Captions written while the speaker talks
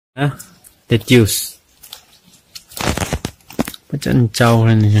lettuce pajan chow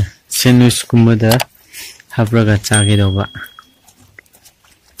ni sandwich kumada habraga chage doba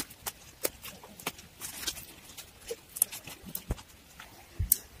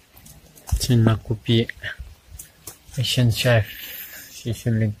china kopi Asian chef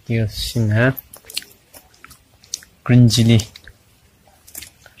shishu lettuce sinha green chili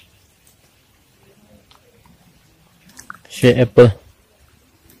she apple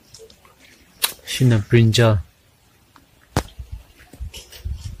Shina brinjal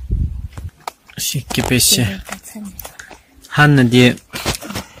Shikipeshe Han di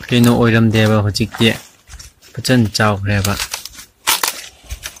Kino oiram deba hojik di Pajan chow reba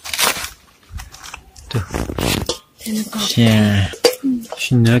Tu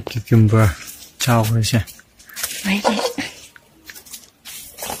Shina cucumber chow reshe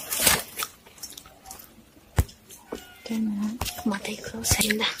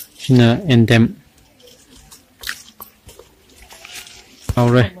Shina endem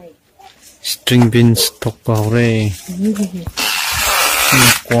Aure string beans tok aure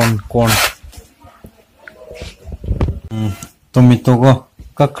corn tomato go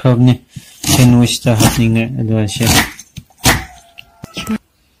kakrab ni sandwich ta happening ado she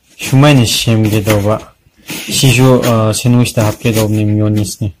shumai ni shem ge doba shishu sandwich ta hapke dob ni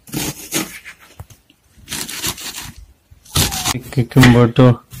mayonnaise ni cucumber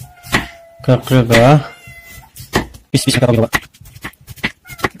to kakraga pis ka doba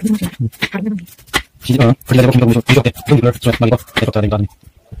So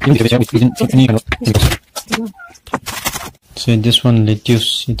this one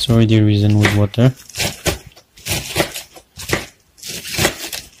lettuce, it's already risen with water.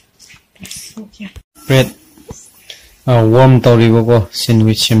 Bread, warm tawrigo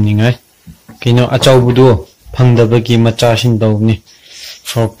sandwich semningai. Kino achaw budu phangdabagi machashin dawni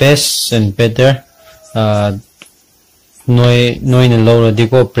for pests and better. Noi na low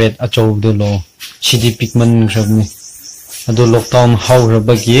diko bread achaw budu lo chidi pikman shabni. Ado lockdown how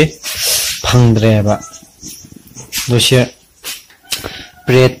rabagi phangdreba. Doshe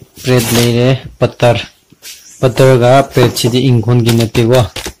bread lere butter ga bread chidi inkon gi nate go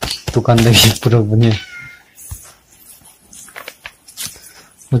dukan da gi puro bune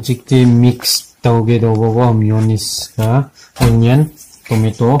hojikti mix tawge do go mayonnaise ga onion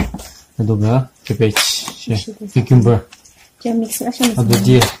tomato aduga cabbage cucumber adu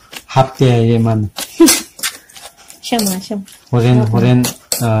di hapte ye man sham horen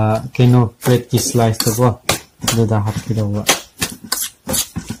keno bread ki slice to go do da hapte do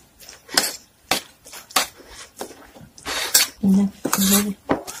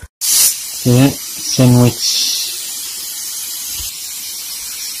sandwich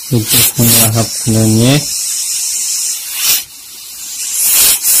itu punya hapnya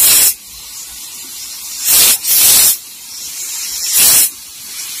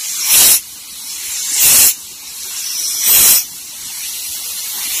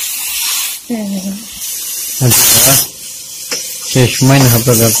main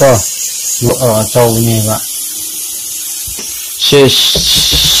hapga ko chow ni ba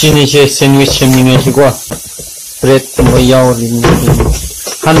sini sandwich semni ni ko bread mo yaw rin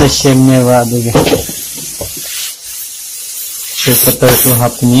han semne ba de butter to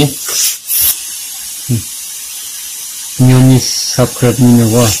hapni mayonnaise subscribe ni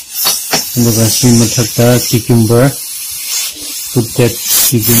ko aduga si mathakta cucumber put that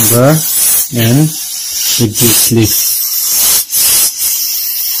cucumber and with this leaf.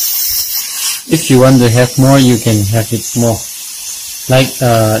 If you want to have more, you can have it more. Like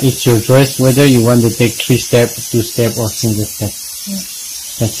it's your choice whether you want to take 3 steps, 2 steps, or single step.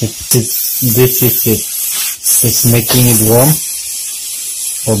 That's it. This is it. It's making it warm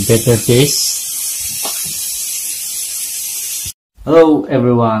for better taste. Hello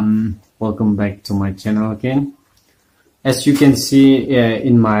everyone, welcome back to my channel again. As you can see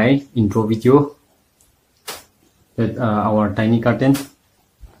in my intro video, that our tiny curtain.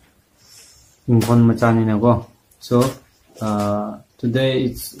 So today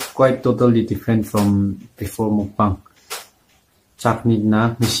it's quite totally different from before mukbang. Chakni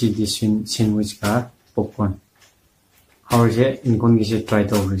na misi di sandwich ka popcorn. How is it? In kon gise try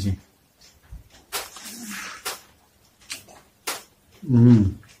to over je.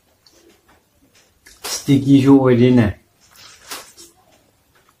 Sticky jo oily ne.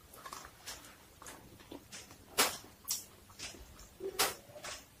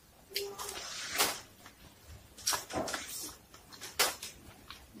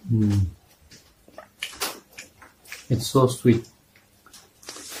 It's so sweet.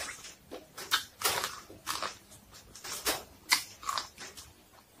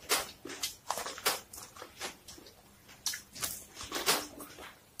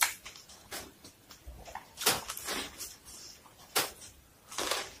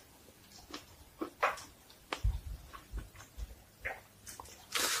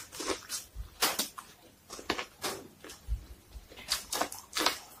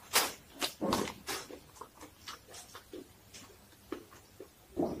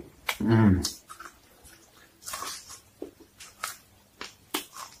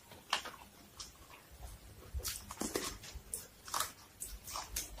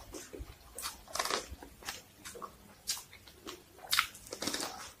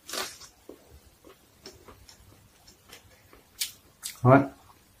 What?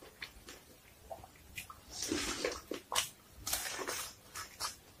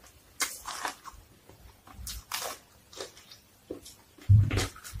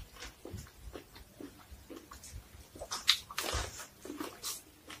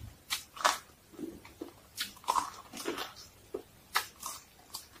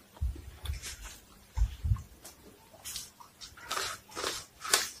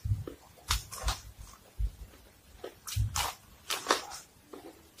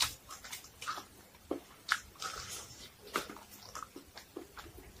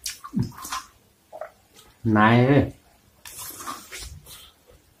 Này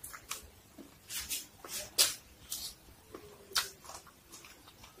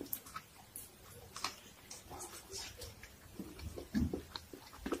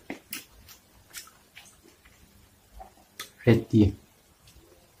ready.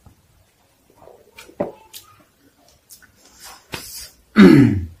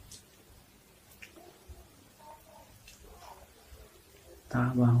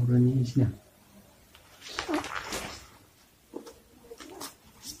 Ta vào rồi nhỉ chứ.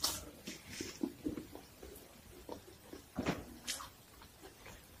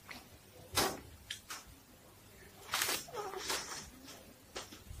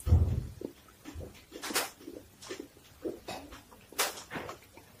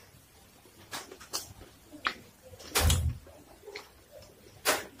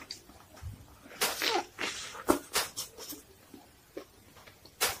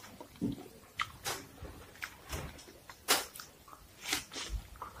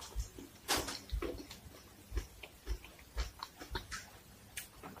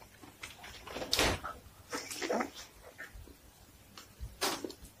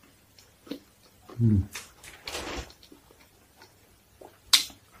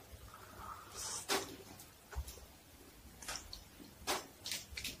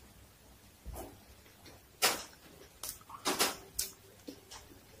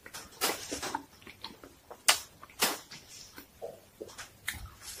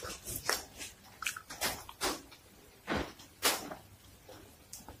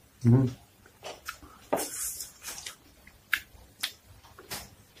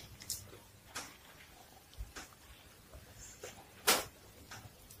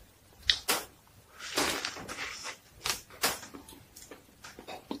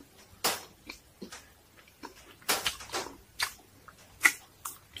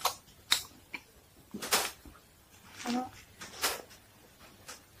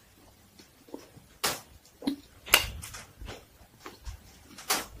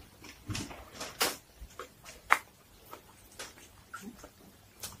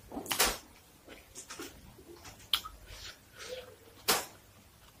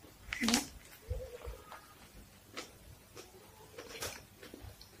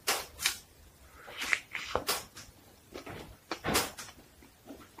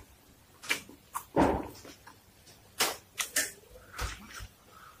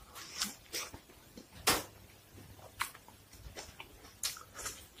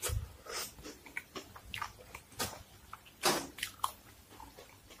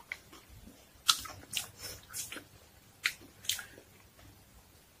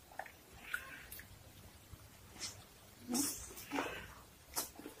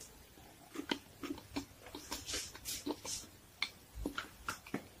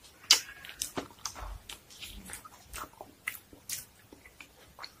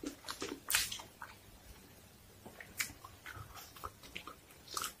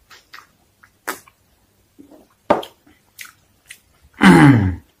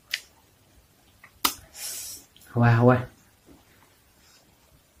 Wow.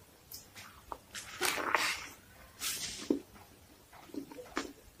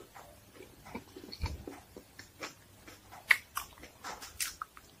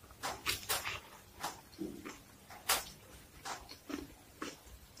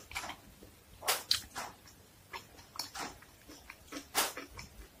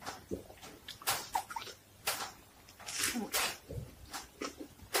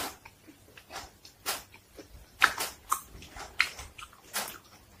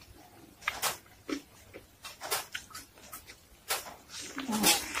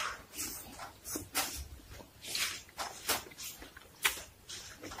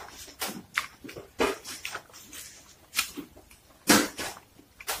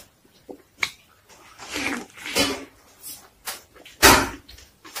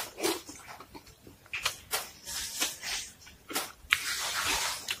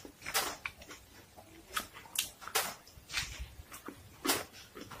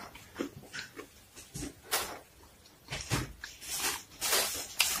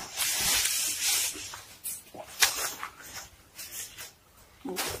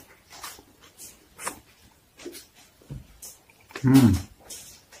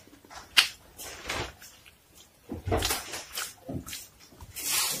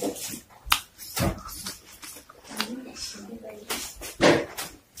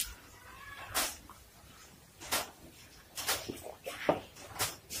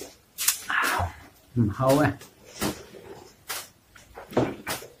 好哎。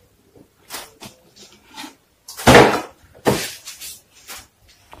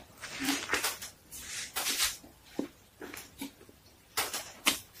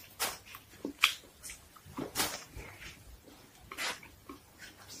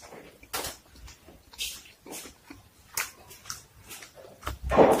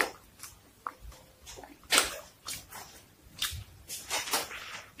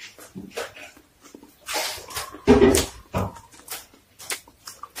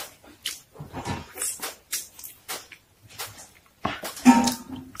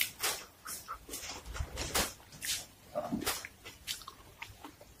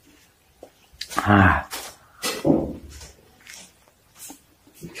啊。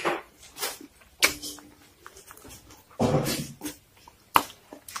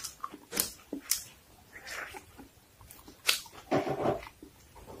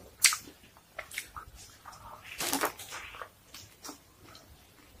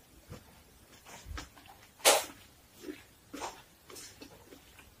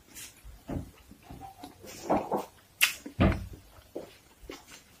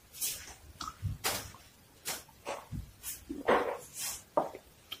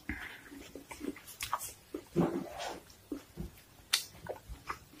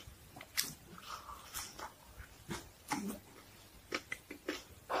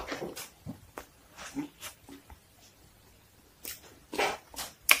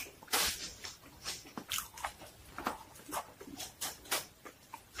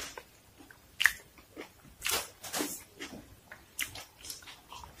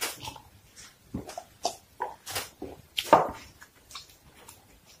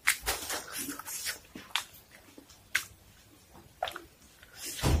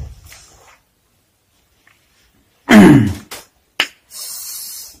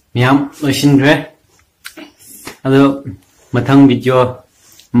ꯃꯌꯥꯝ ꯂꯣꯏꯁꯤꯟꯈ꯭ꯔꯦ ꯑꯗꯣ ꯃꯊꯪ video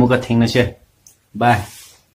ꯑꯃꯨꯛꯀ ꯊꯦꯡꯅꯁꯦ ꯕꯥꯏ